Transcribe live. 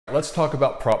Let's talk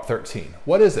about Prop 13.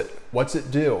 What is it? What's it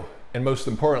do? And most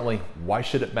importantly, why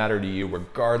should it matter to you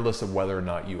regardless of whether or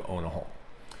not you own a home?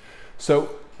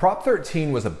 So Prop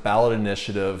 13 was a ballot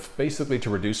initiative basically to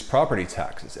reduce property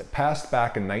taxes. It passed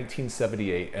back in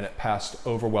 1978 and it passed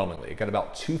overwhelmingly. It got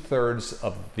about 2/3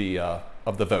 of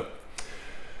the vote.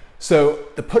 So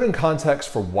to put in context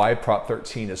for why Prop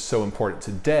 13 is so important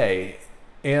today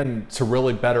and to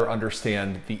really better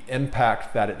understand the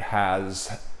impact that it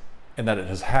has and that it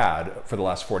has had for the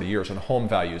last 40 years on home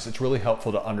values, it's really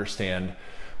helpful to understand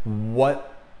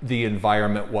what the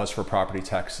environment was for property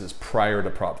taxes prior to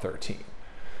Prop 13.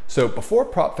 So before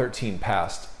Prop 13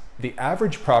 passed, the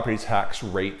average property tax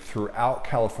rate throughout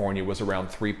California was around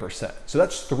 3%. So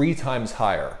that's 3 times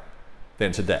higher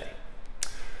than today.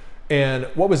 And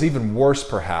what was even worse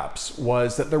perhaps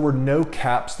was that there were no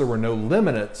caps, there were no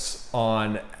limits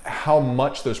on how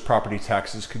much those property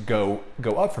taxes could go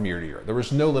up from year to year. There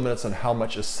was no limits on how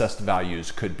much assessed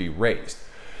values could be raised.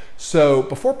 So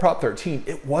before Prop 13,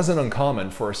 it wasn't uncommon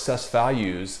for assessed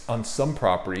values on some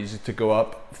properties to go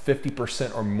up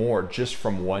 50% or more just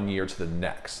from one year to the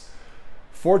next.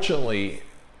 Fortunately,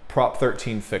 Prop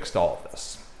 13 fixed all of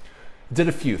this. It did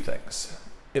a few things.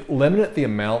 It limited the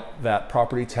amount that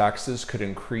property taxes could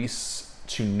increase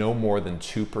to no more than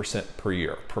 2% per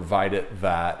year, provided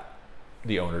that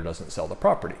the owner doesn't sell the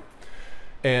property.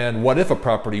 And what if a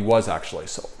property was actually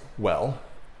sold? Well,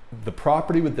 the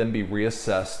property would then be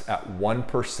reassessed at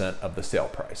 1% of the sale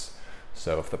price.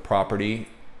 So if the property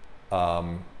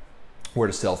were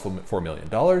to sell for $4 million,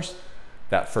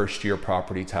 that first year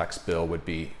property tax bill would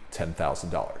be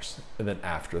 $10,000. And then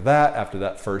after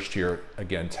that first year,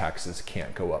 again, taxes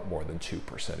can't go up more than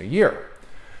 2% a year.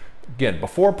 Again,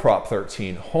 before Prop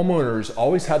 13, homeowners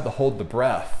always had to hold the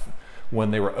breath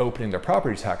when they were opening their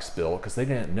property tax bill because they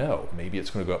didn't know. Maybe it's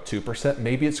going to go up 2%,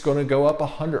 maybe it's going to go up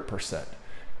 100%.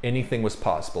 Anything was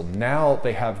possible. Now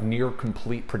they have near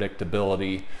complete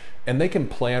predictability and they can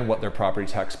plan what their property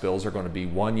tax bills are going to be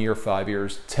 1 year, 5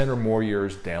 years, 10 or more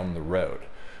years down the road,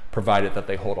 provided that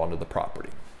they hold on to the property.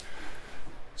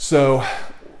 So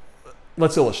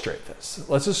let's illustrate this.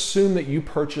 Let's assume that you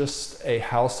purchased a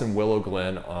house in Willow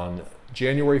Glen on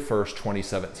January 1st,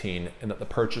 2017, and that the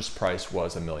purchase price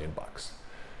was $1 million.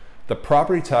 The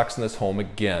property tax in this home,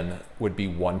 again, would be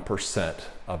 1%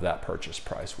 of that purchase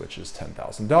price, which is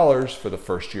 $10,000 for the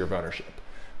first year of ownership.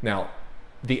 Now,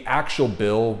 the actual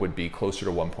bill would be closer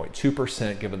to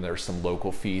 1.2%, given there's some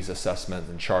local fees, assessments,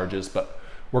 and charges, but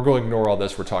we're going to ignore all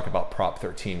this. We're talking about Prop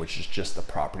 13, which is just the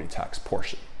property tax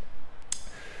portion.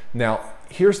 Now,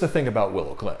 here's the thing about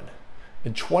Willow Glen.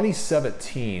 In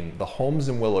 2017, the homes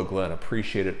in Willow Glen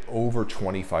appreciated over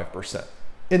 25%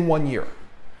 in 1 year.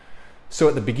 So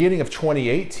at the beginning of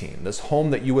 2018, this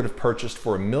home that you would have purchased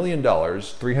for $1 million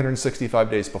 365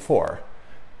 days before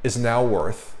is now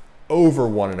worth over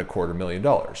 $1.25 million,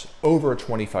 over a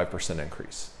 25%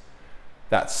 increase.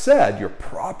 That said, your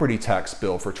property tax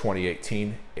bill for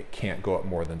 2018, it can't go up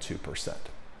more than 2%.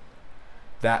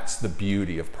 That's the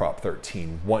beauty of Prop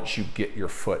 13 once you get your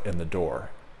foot in the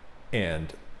door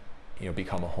and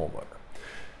become a homeowner.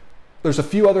 There's a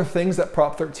few other things that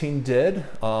Prop 13 did.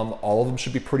 All of them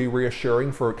should be pretty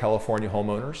reassuring for California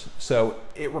homeowners. So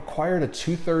it required a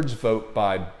 2/3 vote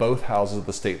by both houses of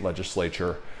the state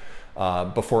legislature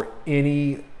before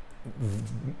any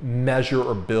measure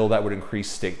or bill that would increase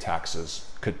state taxes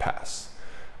could pass.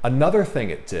 Another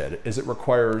thing it did is it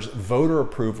requires voter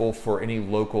approval for any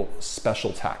local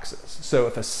special taxes. So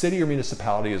if a city or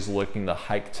municipality is looking to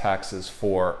hike taxes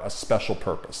for a special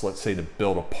purpose, let's say to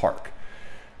build a park,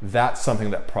 that's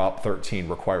something that Prop 13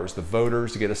 requires the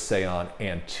voters to get a say on,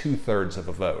 and 2/3 of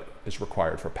a vote is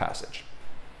required for passage.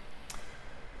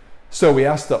 So we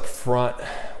asked up front,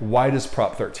 why does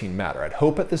Prop 13 matter? I'd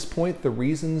hope at this point the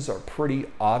reasons are pretty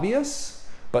obvious,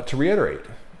 but to reiterate,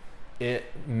 it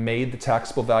made the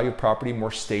taxable value of property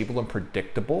more stable and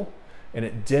predictable, and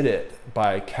it did it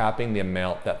by capping the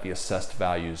amount that the assessed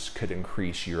values could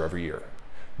increase year over year.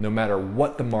 No matter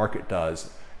what the market does,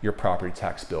 your property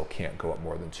tax bill can't go up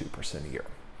more than 2% a year.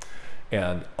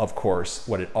 And of course,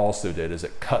 what it also did is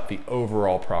it cut the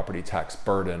overall property tax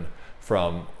burden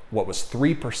from what was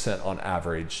 3% on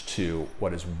average to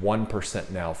what is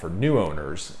 1% now for new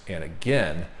owners. And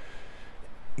again,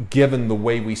 given the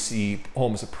way we see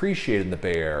homes appreciate in the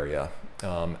Bay Area,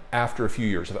 after a few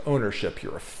years of ownership,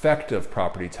 your effective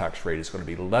property tax rate is going to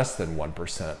be less than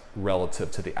 1% relative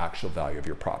to the actual value of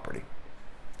your property.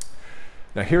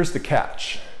 Now here's the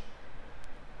catch.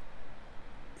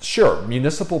 Sure,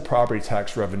 municipal property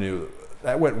tax revenue,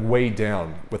 that went way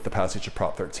down with the passage of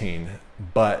Prop 13,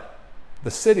 but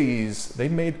the cities,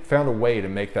 found a way to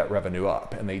make that revenue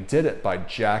up, and they did it by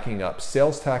jacking up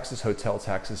sales taxes, hotel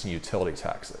taxes, and utility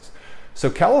taxes. So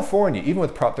California, even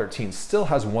with Prop 13, still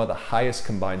has one of the highest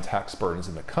combined tax burdens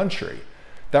in the country.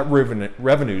 That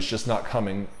revenue is just not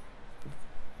coming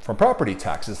from property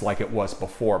taxes like it was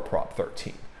before Prop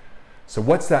 13. So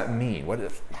what's that mean? What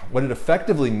it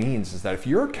effectively means is that if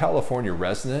you're a California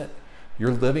resident,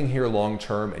 you're living here long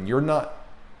term, and you're not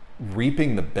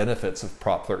reaping the benefits of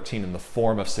Prop 13 in the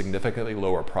form of significantly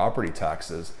lower property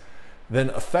taxes, then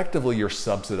effectively you're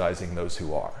subsidizing those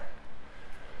who are.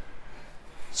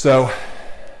 So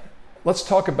let's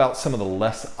talk about some of the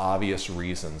less obvious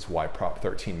reasons why Prop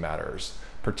 13 matters,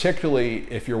 particularly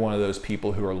if you're one of those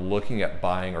people who are looking at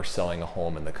buying or selling a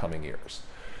home in the coming years.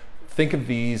 Think of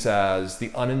these as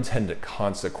the unintended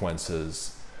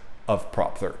consequences of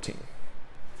Prop 13.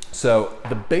 So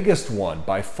the biggest one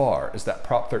by far is that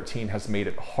Prop 13 has made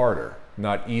it harder,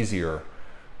 not easier,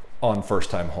 on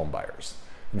first-time home buyers.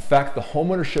 In fact, the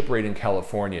homeownership rate in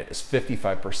California is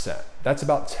 55%. That's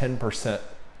about 10%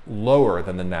 lower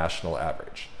than the national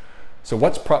average. So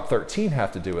what's Prop 13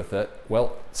 have to do with it?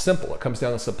 Well, simple. It comes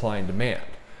down to supply and demand.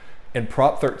 And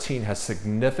Prop 13 has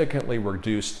significantly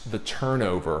reduced the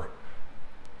turnover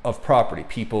of property,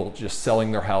 people just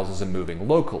selling their houses and moving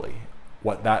locally.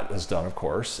 What that has done, of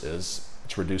course, is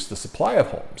it's reduced the supply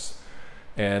of homes.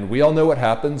 And we all know what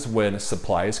happens when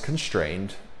supply is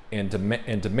constrained and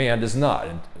demand is not,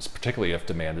 and particularly if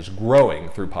demand is growing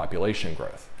through population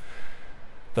growth.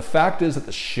 The fact is that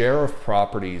the share of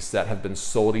properties that have been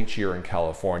sold each year in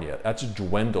California, that's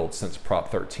dwindled since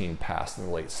Prop 13 passed in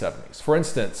the late 70s. For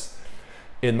instance,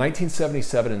 in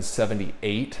 1977 and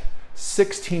 78,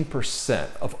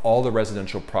 16% of all the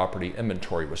residential property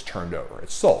inventory was turned over.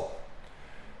 It's sold.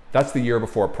 That's the year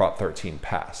before Prop 13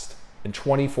 passed. In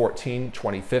 2014,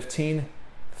 2015,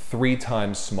 3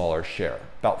 times smaller share,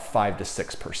 about 5 to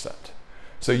 6%.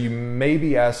 So you may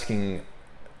be asking,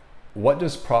 what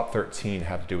does Prop 13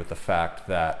 have to do with the fact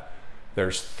that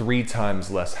there's 3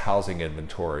 times less housing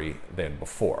inventory than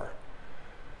before?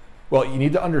 Well, you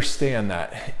need to understand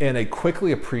that in a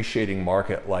quickly appreciating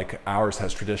market like ours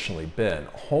has traditionally been,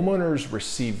 homeowners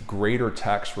receive greater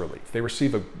tax relief. They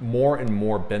receive a more and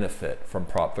more benefit from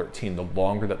Prop 13 the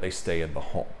longer that they stay in the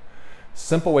home.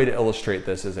 Simple way to illustrate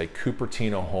this is a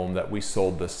Cupertino home that we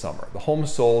sold this summer. The home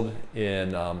sold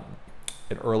in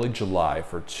early July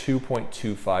for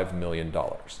 $2.25 million.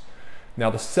 Now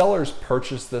the sellers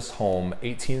purchased this home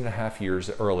 18 and a half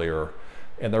years earlier,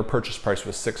 and their purchase price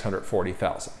was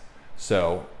 $640,000.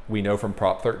 So we know from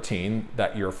Prop 13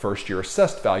 that your first year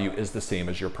assessed value is the same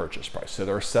as your purchase price. So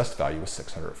their assessed value was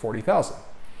 $640,000.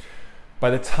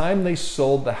 By the time they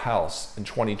sold the house in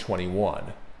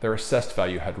 2021, their assessed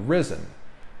value had risen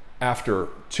after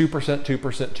 2%, 2%,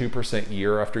 2%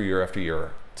 year after year after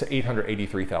year to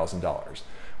 $883,000,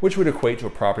 which would equate to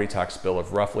a property tax bill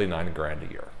of roughly $9,000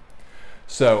 a year.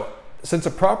 So since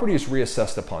a property is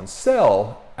reassessed upon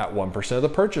sale at 1% of the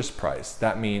purchase price,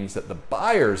 that means that the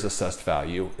buyer's assessed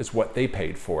value is what they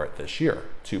paid for it this year,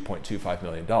 $2.25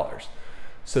 million.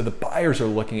 So the buyers are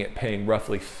looking at paying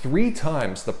roughly 3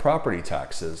 times the property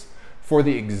taxes for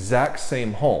the exact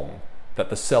same home that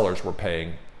the sellers were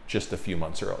paying just a few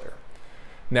months earlier.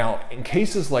 Now, in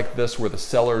cases like this where the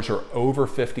sellers are over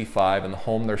 55 and the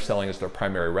home they're selling is their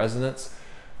primary residence,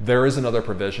 there is another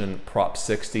provision, Prop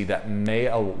 60, that may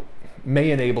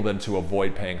enable them to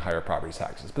avoid paying higher property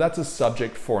taxes. But that's a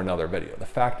subject for another video. The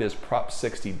fact is Prop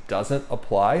 60 doesn't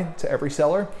apply to every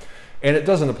seller, and it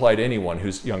doesn't apply to anyone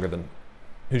who's younger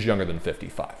than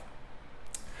 55.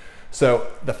 So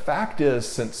the fact is,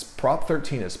 since Prop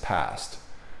 13 is passed,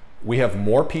 we have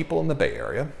more people in the Bay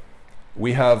Area.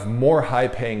 We have more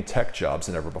high-paying tech jobs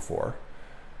than ever before.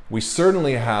 We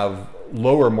certainly have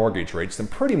lower mortgage rates than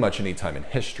pretty much any time in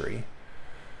history.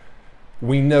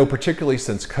 We know, particularly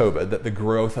since COVID, that the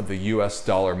growth of the US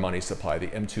dollar money supply, the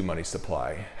M2 money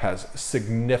supply, has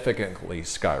significantly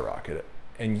skyrocketed.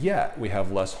 And yet we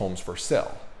have less homes for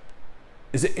sale.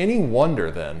 Is it any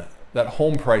wonder then that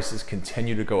home prices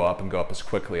continue to go up and go up as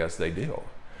quickly as they do?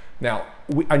 Now,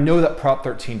 I know that Prop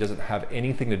 13 doesn't have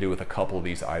anything to do with a couple of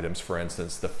these items, for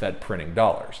instance, the Fed printing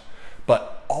dollars.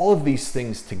 But all of these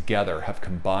things together have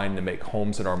combined to make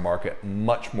homes in our market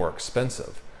much more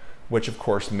expensive, which of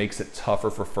course makes it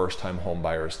tougher for first-time home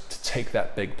buyers to take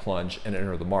that big plunge and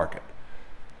enter the market.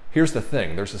 Here's the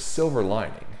thing, there's a silver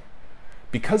lining.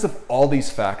 Because of all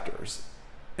these factors,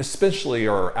 especially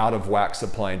our out-of-whack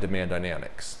supply and demand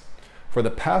dynamics, for the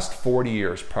past 40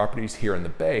 years, properties here in the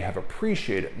Bay have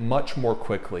appreciated much more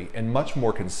quickly and much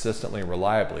more consistently and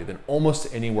reliably than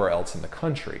almost anywhere else in the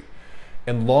country.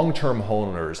 And long-term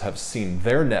homeowners have seen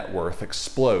their net worth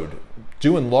explode,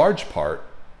 due in large part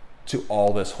to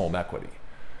all this home equity.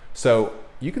 So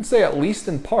you can say, at least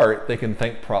in part, they can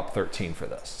thank Prop 13 for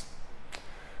this.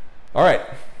 All right,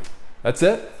 that's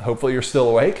it. Hopefully you're still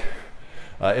awake.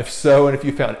 If so, and if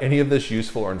you found any of this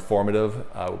useful or informative,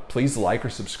 please like or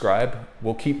subscribe.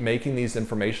 We'll keep making these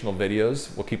informational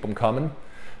videos. We'll keep them coming.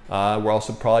 We're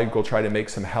also probably going to try to make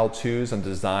some how-tos on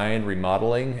design,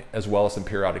 remodeling, as well as some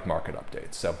periodic market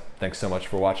updates. So thanks so much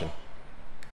for watching.